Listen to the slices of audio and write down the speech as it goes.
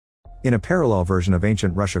In a parallel version of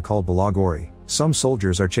ancient Russia called Balagori, some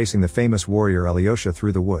soldiers are chasing the famous warrior Alyosha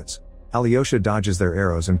through the woods. Alyosha dodges their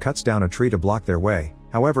arrows and cuts down a tree to block their way,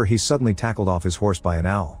 however he's suddenly tackled off his horse by an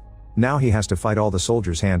owl. Now he has to fight all the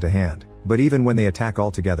soldiers hand to hand, but even when they attack all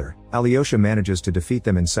together, Alyosha manages to defeat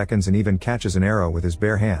them in seconds and even catches an arrow with his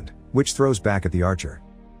bare hand, which throws back at the archer.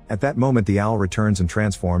 At that moment the owl returns and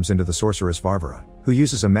transforms into the sorceress Varvara, who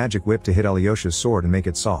uses a magic whip to hit Alyosha's sword and make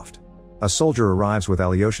it soft. A soldier arrives with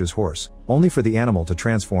Alyosha's horse, only for the animal to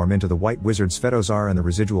transform into the white wizard Svetozar, and the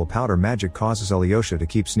residual powder magic causes Alyosha to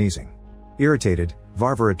keep sneezing. Irritated,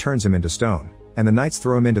 Varvara turns him into stone, and the knights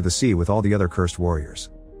throw him into the sea with all the other cursed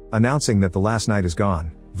warriors. Announcing that the last knight is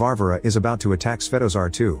gone, Varvara is about to attack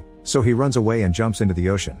Svetozar too, so he runs away and jumps into the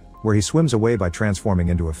ocean, where he swims away by transforming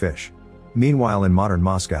into a fish. Meanwhile in modern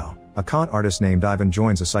Moscow, a con artist named Ivan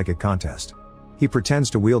joins a psychic contest. He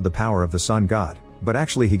pretends to wield the power of the sun god, but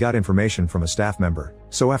actually he got information from a staff member,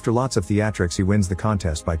 so after lots of theatrics he wins the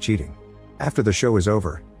contest by cheating. After the show is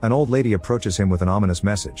over, an old lady approaches him with an ominous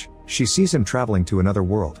message. She sees him traveling to another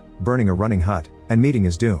world, burning a running hut, and meeting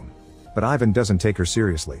his doom. But Ivan doesn't take her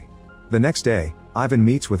seriously. The next day, Ivan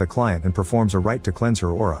meets with a client and performs a rite to cleanse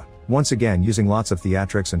her aura, once again using lots of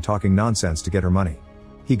theatrics and talking nonsense to get her money.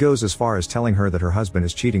 He goes as far as telling her that her husband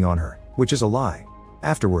is cheating on her, which is a lie.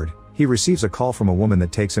 Afterward, he receives a call from a woman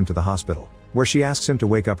that takes him to the hospital, where she asks him to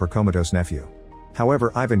wake up her comatose nephew.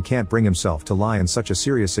 However, Ivan can't bring himself to lie in such a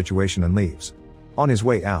serious situation and leaves. On his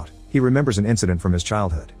way out, he remembers an incident from his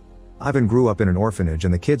childhood. Ivan grew up in an orphanage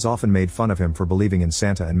and the kids often made fun of him for believing in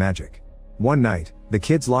Santa and magic. One night, the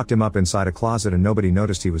kids locked him up inside a closet and nobody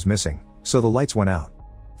noticed he was missing, so the lights went out.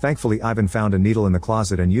 Thankfully Ivan found a needle in the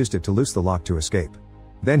closet and used it to loose the lock to escape.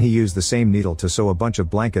 Then he used the same needle to sew a bunch of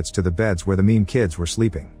blankets to the beds where the mean kids were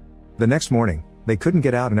sleeping. The next morning, they couldn't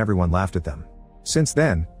get out and everyone laughed at them. Since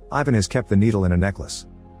then, Ivan has kept the needle in a necklace.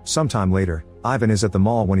 Sometime later, Ivan is at the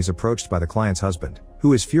mall when he's approached by the client's husband,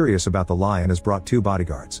 who is furious about the lie and has brought 2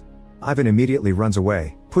 bodyguards. Ivan immediately runs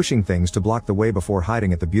away, pushing things to block the way before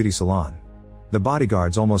hiding at the beauty salon. The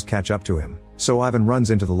bodyguards almost catch up to him, so Ivan runs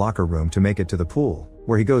into the locker room to make it to the pool,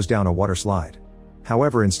 where he goes down a water slide.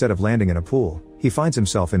 However, instead of landing in a pool, he finds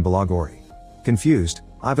himself in Balagori. Confused,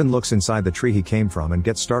 Ivan looks inside the tree he came from and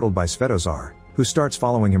gets startled by Svetozar, who starts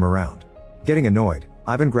following him around. Getting annoyed,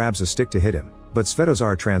 Ivan grabs a stick to hit him, but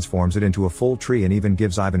Svetozar transforms it into a full tree and even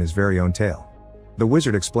gives Ivan his very own tail. The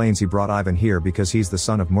wizard explains he brought Ivan here because he's the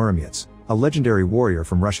son of Muromets, a legendary warrior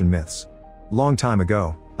from Russian myths. Long time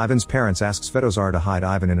ago, Ivan's parents asked Svetozar to hide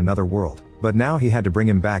Ivan in another world, but now he had to bring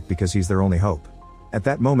him back because he's their only hope. At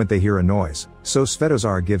that moment they hear a noise, so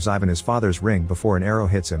Svetozar gives Ivan his father's ring before an arrow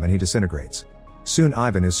hits him and he disintegrates. Soon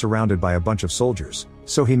Ivan is surrounded by a bunch of soldiers,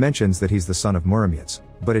 so he mentions that he's the son of Muromets,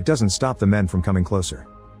 but it doesn't stop the men from coming closer.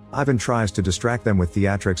 Ivan tries to distract them with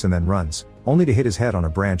theatrics and then runs, only to hit his head on a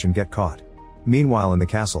branch and get caught. Meanwhile in the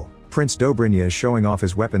castle, Prince Dobrynya is showing off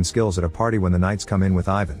his weapon skills at a party when the knights come in with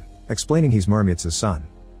Ivan, explaining he's Muromets' son.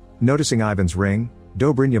 Noticing Ivan's ring,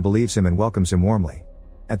 Dobrynya believes him and welcomes him warmly.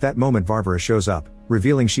 At that moment Varvara shows up,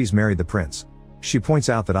 revealing she's married the prince. She points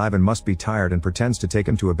out that Ivan must be tired and pretends to take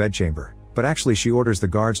him to a bedchamber, but actually she orders the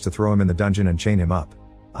guards to throw him in the dungeon and chain him up.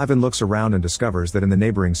 Ivan looks around and discovers that in the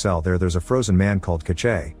neighboring cell there's a frozen man called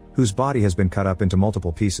Koho, whose body has been cut up into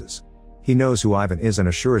multiple pieces. He knows who Ivan is and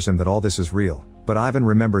assures him that all this is real, but Ivan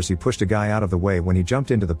remembers he pushed a guy out of the way when he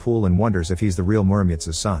jumped into the pool and wonders if he's the real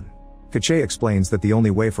Muromets' son. Koho explains that the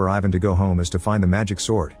only way for Ivan to go home is to find the magic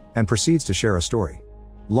sword, and proceeds to share a story.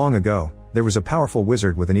 Long ago, there was a powerful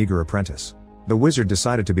wizard with an eager apprentice. The wizard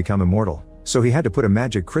decided to become immortal, so he had to put a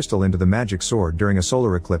magic crystal into the magic sword during a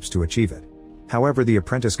solar eclipse to achieve it. However, the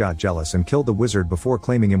apprentice got jealous and killed the wizard before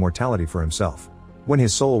claiming immortality for himself. When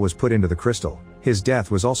his soul was put into the crystal, his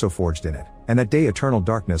death was also forged in it, and that day eternal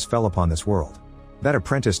darkness fell upon this world. That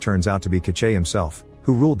apprentice turns out to be Koho himself,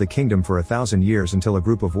 who ruled the kingdom for 1,000 years until a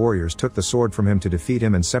group of warriors took the sword from him to defeat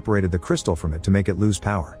him and separated the crystal from it to make it lose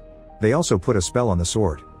power. They also put a spell on the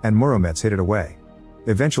sword, and Muromets hid it away.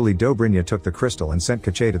 Eventually Dobrynya took the crystal and sent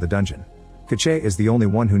Koho to the dungeon. Koho is the only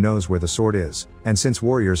one who knows where the sword is, and since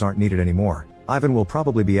warriors aren't needed anymore, Ivan will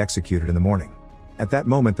probably be executed in the morning. At that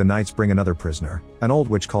moment the knights bring another prisoner, an old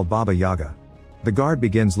witch called Baba Yaga. The guard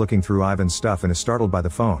begins looking through Ivan's stuff and is startled by the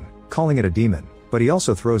phone, calling it a demon, but he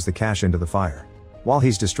also throws the cash into the fire. While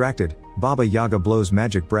he's distracted, Baba Yaga blows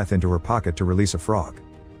magic breath into her pocket to release a frog.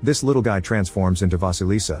 This little guy transforms into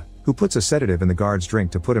Vasilisa, who puts a sedative in the guard's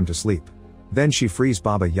drink to put him to sleep. Then she frees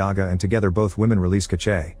Baba Yaga and together both women release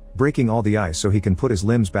Koho, breaking all the ice so he can put his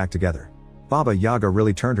limbs back together. Baba Yaga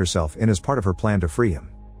really turned herself in as part of her plan to free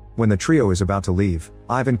him. When the trio is about to leave,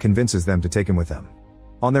 Ivan convinces them to take him with them.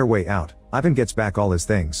 On their way out, Ivan gets back all his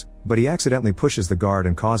things, but he accidentally pushes the guard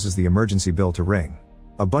and causes the emergency bell to ring.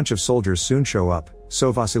 A bunch of soldiers soon show up,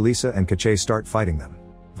 so Vasilisa and Koho start fighting them.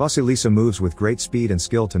 Vasilisa moves with great speed and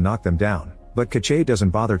skill to knock them down, but Koho doesn't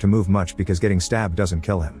bother to move much because getting stabbed doesn't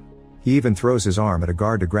kill him. He even throws his arm at a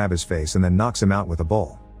guard to grab his face and then knocks him out with a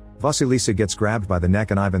bowl. Vasilisa gets grabbed by the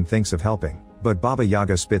neck and Ivan thinks of helping, but Baba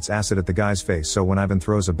Yaga spits acid at the guy's face, so when Ivan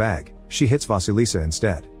throws a bag, she hits Vasilisa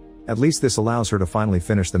instead. At least this allows her to finally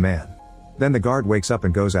finish the man. Then the guard wakes up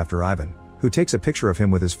and goes after Ivan, who takes a picture of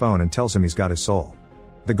him with his phone and tells him he's got his soul.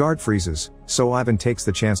 The guard freezes, so Ivan takes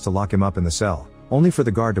the chance to lock him up in the cell, only for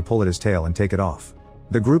the guard to pull at his tail and take it off.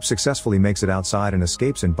 The group successfully makes it outside and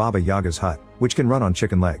escapes in Baba Yaga's hut, which can run on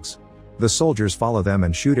chicken legs. The soldiers follow them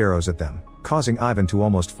and shoot arrows at them, causing Ivan to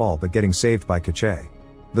almost fall but getting saved by Koho.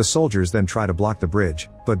 The soldiers then try to block the bridge,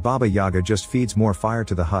 but Baba Yaga just feeds more fire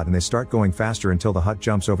to the hut and they start going faster until the hut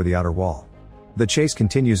jumps over the outer wall. The chase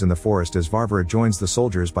continues in the forest as Varvara joins the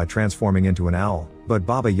soldiers by transforming into an owl, but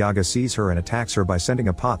Baba Yaga sees her and attacks her by sending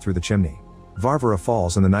a pot through the chimney. Varvara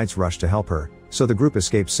falls and the knights rush to help her, so the group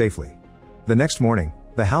escapes safely. The next morning,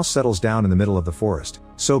 the house settles down in the middle of the forest,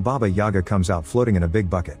 so Baba Yaga comes out floating in a big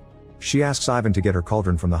bucket. She asks Ivan to get her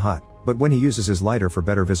cauldron from the hut, but when he uses his lighter for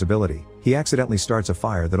better visibility, he accidentally starts a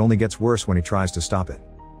fire that only gets worse when he tries to stop it.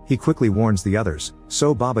 He quickly warns the others,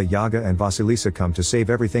 so Baba Yaga and Vasilisa come to save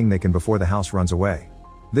everything they can before the house runs away.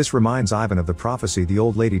 This reminds Ivan of the prophecy the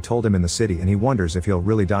old lady told him in the city and he wonders if he'll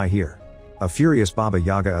really die here. A furious Baba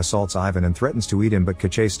Yaga assaults Ivan and threatens to eat him, but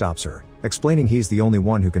Koho stops her, explaining he's the only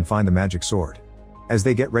one who can find the magic sword. As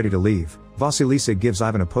they get ready to leave, Vasilisa gives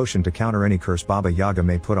Ivan a potion to counter any curse Baba Yaga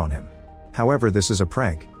may put on him. However, this is a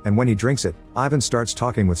prank, and when he drinks it, Ivan starts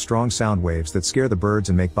talking with strong sound waves that scare the birds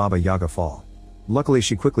and make Baba Yaga fall. Luckily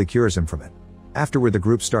she quickly cures him from it. Afterward the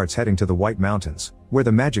group starts heading to the White Mountains, where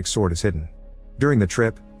the magic sword is hidden. During the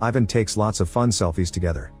trip, Ivan takes lots of fun selfies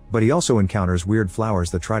together, but he also encounters weird flowers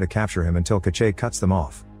that try to capture him until Koho cuts them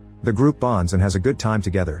off. The group bonds and has a good time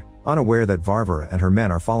together, unaware that Varvara and her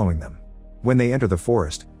men are following them. When they enter the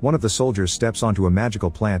forest, one of the soldiers steps onto a magical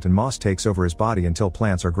plant and moss takes over his body until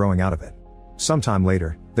plants are growing out of it. Sometime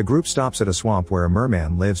later, the group stops at a swamp where a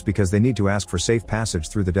merman lives because they need to ask for safe passage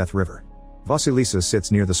through the Death River. Vasilisa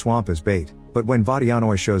sits near the swamp as bait, but when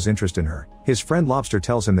Vadianoi shows interest in her, his friend Lobster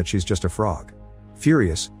tells him that she's just a frog.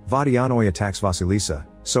 Furious, Vadianoi attacks Vasilisa,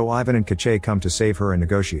 so Ivan and Koho come to save her and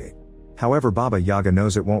negotiate. However, Baba Yaga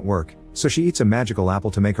knows it won't work, so she eats a magical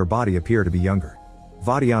apple to make her body appear to be younger.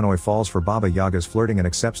 Vadianoi falls for Baba Yaga's flirting and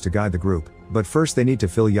accepts to guide the group, but first they need to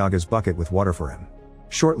fill Yaga's bucket with water for him.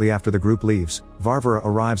 Shortly after the group leaves, Varvara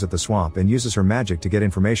arrives at the swamp and uses her magic to get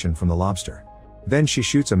information from the lobster. Then she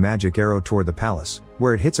shoots a magic arrow toward the palace,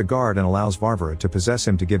 where it hits a guard and allows Varvara to possess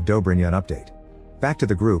him to give Dobrynya an update. Back to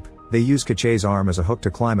the group, they use Koho's arm as a hook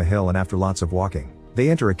to climb a hill, and after lots of walking, they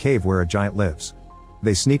enter a cave where a giant lives.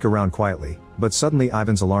 They sneak around quietly, but suddenly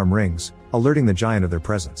Ivan's alarm rings, alerting the giant of their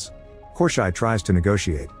presence. Korshai tries to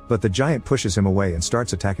negotiate, but the giant pushes him away and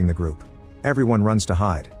starts attacking the group. Everyone runs to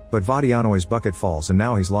hide, but Vadianoi's bucket falls and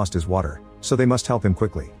now he's lost his water, so they must help him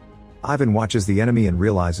quickly. Ivan watches the enemy and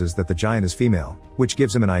realizes that the giant is female, which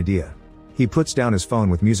gives him an idea. He puts down his phone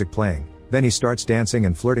with music playing, then he starts dancing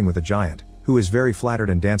and flirting with the giant, who is very flattered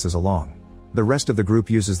and dances along. The rest of the group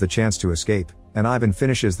uses the chance to escape, and Ivan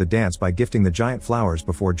finishes the dance by gifting the giant flowers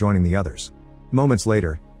before joining the others. Moments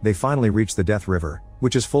later, they finally reach the Death River,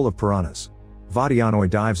 which is full of piranhas. Vadianoi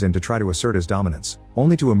dives in to try to assert his dominance,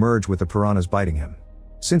 only to emerge with the piranhas biting him.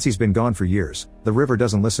 Since he's been gone for years, the river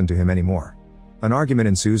doesn't listen to him anymore. An argument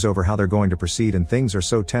ensues over how they're going to proceed, and things are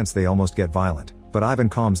so tense they almost get violent, but Ivan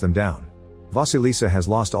calms them down. Vasilisa has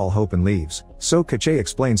lost all hope and leaves, so Koho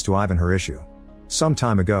explains to Ivan her issue. Some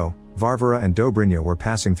time ago, Varvara and Dobrynya were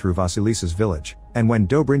passing through Vasilisa's village, and when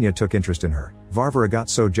Dobrynya took interest in her, Varvara got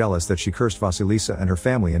so jealous that she cursed Vasilisa and her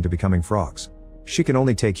family into becoming frogs. She can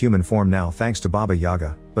only take human form now thanks to Baba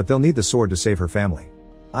Yaga, but they'll need the sword to save her family.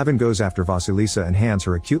 Ivan goes after Vasilisa and hands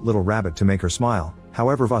her a cute little rabbit to make her smile,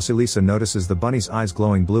 however Vasilisa notices the bunny's eyes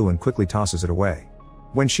glowing blue and quickly tosses it away.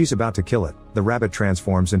 When she's about to kill it, the rabbit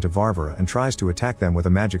transforms into Varvara and tries to attack them with a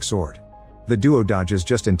magic sword. The duo dodges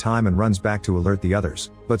just in time and runs back to alert the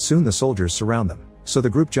others, but soon the soldiers surround them, so the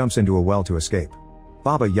group jumps into a well to escape.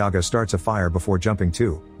 Baba Yaga starts a fire before jumping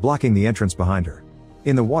too, blocking the entrance behind her.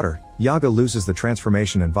 In the water, Yaga loses the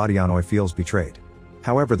transformation and Vadianoi feels betrayed.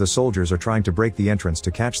 However, the soldiers are trying to break the entrance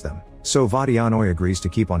to catch them, so Vadianoi agrees to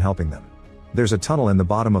keep on helping them. There's a tunnel in the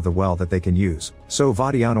bottom of the well that they can use, so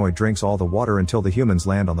Vadianoi drinks all the water until the humans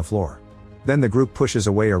land on the floor. Then the group pushes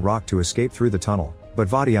away a rock to escape through the tunnel, but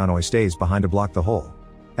Vadianoi stays behind to block the hole.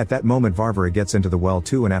 At that moment Varvara gets into the well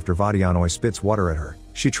too, and after Vadianoi spits water at her,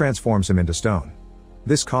 she transforms him into stone.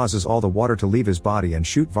 This causes all the water to leave his body and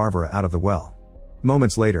shoot Varvara out of the well.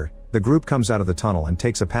 Moments later, the group comes out of the tunnel and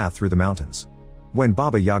takes a path through the mountains. When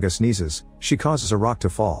Baba Yaga sneezes, she causes a rock to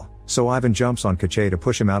fall, so Ivan jumps on Koho to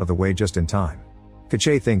push him out of the way just in time.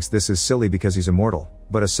 Koho thinks this is silly because he's immortal,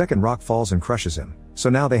 but a second rock falls and crushes him, so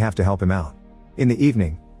now they have to help him out. In the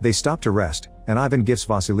evening, they stop to rest, and Ivan gives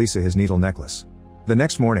Vasilisa his needle necklace. The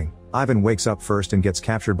next morning, Ivan wakes up first and gets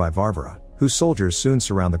captured by Varvara, whose soldiers soon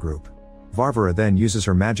surround the group. Varvara then uses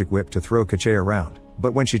her magic whip to throw Koho around,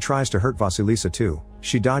 but when she tries to hurt Vasilisa too,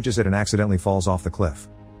 she dodges it and accidentally falls off the cliff.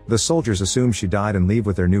 The soldiers assume she died and leave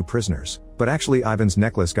with their new prisoners, but actually Ivan's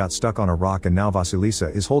necklace got stuck on a rock and now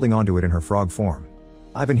Vasilisa is holding onto it in her frog form.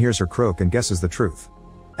 Ivan hears her croak and guesses the truth.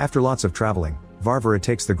 After lots of traveling, Varvara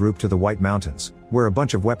takes the group to the White Mountains, where a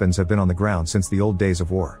bunch of weapons have been on the ground since the old days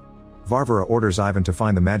of war. Varvara orders Ivan to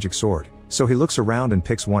find the magic sword, so he looks around and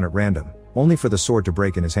picks one at random, only for the sword to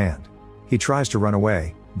break in his hand. He tries to run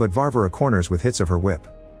away, but Varvara corners with hits of her whip.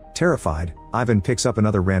 Terrified, Ivan picks up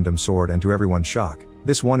another random sword and to everyone's shock,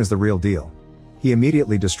 this one is the real deal. He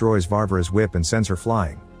immediately destroys Varvara's whip and sends her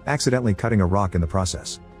flying, accidentally cutting a rock in the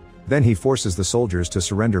process. Then he forces the soldiers to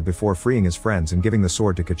surrender before freeing his friends and giving the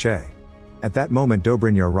sword to Koho. At that moment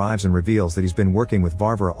Dobrynya arrives and reveals that he's been working with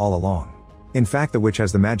Varvara all along. In fact the witch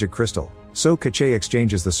has the magic crystal, so Koho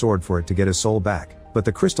exchanges the sword for it to get his soul back, but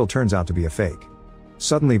the crystal turns out to be a fake.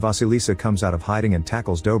 Suddenly Vasilisa comes out of hiding and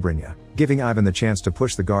tackles Dobrynya, giving Ivan the chance to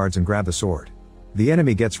push the guards and grab the sword. The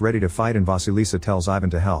enemy gets ready to fight and Vasilisa tells Ivan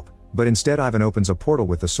to help, but instead Ivan opens a portal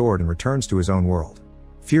with the sword and returns to his own world.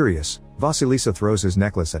 Furious, Vasilisa throws his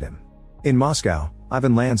necklace at him. In Moscow,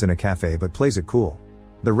 Ivan lands in a cafe but plays it cool.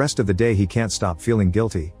 The rest of the day he can't stop feeling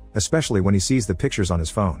guilty, especially when he sees the pictures on his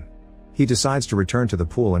phone. He decides to return to the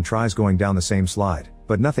pool and tries going down the same slide,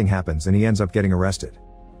 but nothing happens and he ends up getting arrested.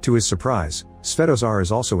 To his surprise, Svetozar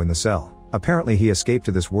is also in the cell. Apparently he escaped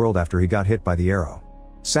to this world after he got hit by the arrow.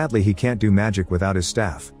 Sadly he can't do magic without his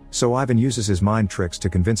staff, so Ivan uses his mind tricks to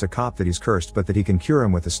convince a cop that he's cursed but that he can cure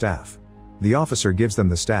him with the staff. The officer gives them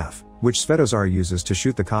the staff, which Svetozar uses to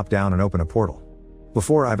shoot the cop down and open a portal.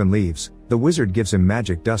 Before Ivan leaves, the wizard gives him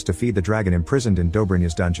magic dust to feed the dragon imprisoned in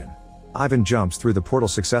Dobrynya's dungeon. Ivan jumps through the portal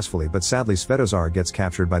successfully but sadly Svetozar gets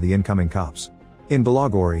captured by the incoming cops. In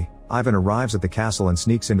Belagori, Ivan arrives at the castle and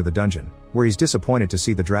sneaks into the dungeon, where he's disappointed to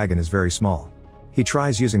see the dragon is very small. He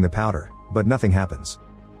tries using the powder, but nothing happens.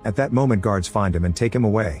 At that moment guards find him and take him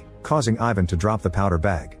away, causing Ivan to drop the powder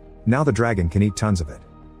bag. Now the dragon can eat tons of it.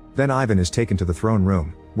 Then Ivan is taken to the throne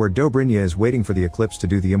room, where Dobrynya is waiting for the eclipse to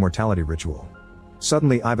do the immortality ritual.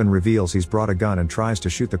 Suddenly Ivan reveals he's brought a gun and tries to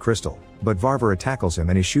shoot the crystal, but Varvara tackles him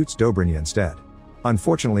and he shoots Dobrynya instead.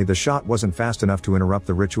 Unfortunately the shot wasn't fast enough to interrupt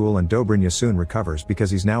the ritual and Dobrynya soon recovers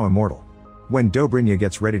because he's now immortal. When Dobrynya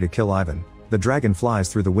gets ready to kill Ivan, the dragon flies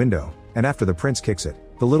through the window, and after the prince kicks it,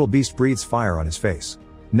 the little beast breathes fire on his face.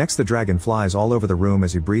 Next the dragon flies all over the room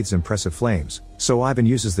as he breathes impressive flames, so Ivan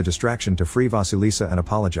uses the distraction to free Vasilisa and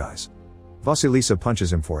apologize. Vasilisa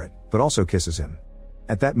punches him for it, but also kisses him.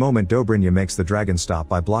 At that moment Dobrynya makes the dragon stop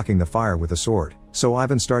by blocking the fire with a sword, so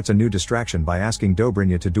Ivan starts a new distraction by asking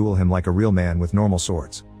Dobrynya to duel him like a real man with normal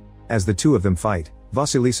swords. As the two of them fight,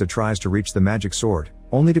 Vasilisa tries to reach the magic sword,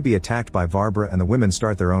 only to be attacked by Varvara and the women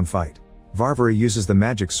start their own fight. Varvara uses the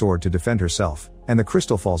magic sword to defend herself, and the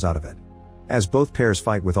crystal falls out of it. As both pairs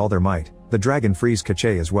fight with all their might, the dragon frees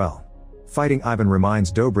Koho as well. Fighting Ivan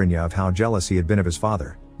reminds Dobrynya of how jealous he had been of his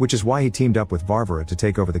father, which is why he teamed up with Varvara to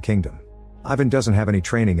take over the kingdom. Ivan doesn't have any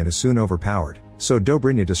training and is soon overpowered, so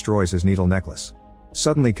Dobrynya destroys his needle necklace.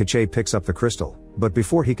 Suddenly Koho picks up the crystal, but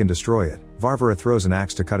before he can destroy it, Varvara throws an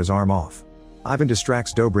axe to cut his arm off. Ivan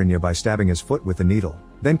distracts Dobrynya by stabbing his foot with the needle,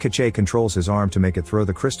 then Koho controls his arm to make it throw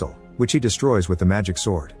the crystal, which he destroys with the magic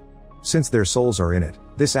sword. Since their souls are in it,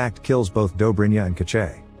 this act kills both Dobrynya and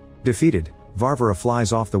Koho. Defeated, Varvara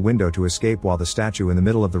flies off the window to escape while the statue in the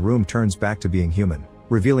middle of the room turns back to being human,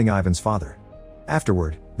 revealing Ivan's father.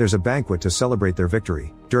 Afterward, there's a banquet to celebrate their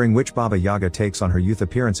victory, during which Baba Yaga takes on her youth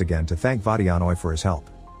appearance again to thank Vodyanoi for his help.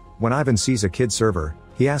 When Ivan sees a kid server,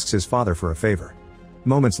 he asks his father for a favor.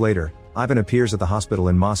 Moments later, Ivan appears at the hospital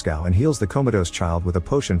in Moscow and heals the comatose child with a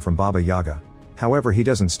potion from Baba Yaga. However he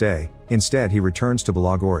doesn't stay, instead he returns to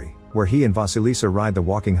Belagori, where he and Vasilisa ride the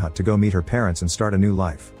walking hut to go meet her parents and start a new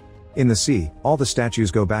life. In the sea, all the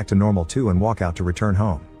statues go back to normal too and walk out to return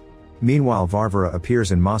home. Meanwhile Varvara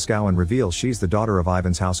appears in Moscow and reveals she's the daughter of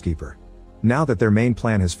Ivan's housekeeper. Now that their main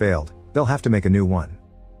plan has failed, they'll have to make a new one.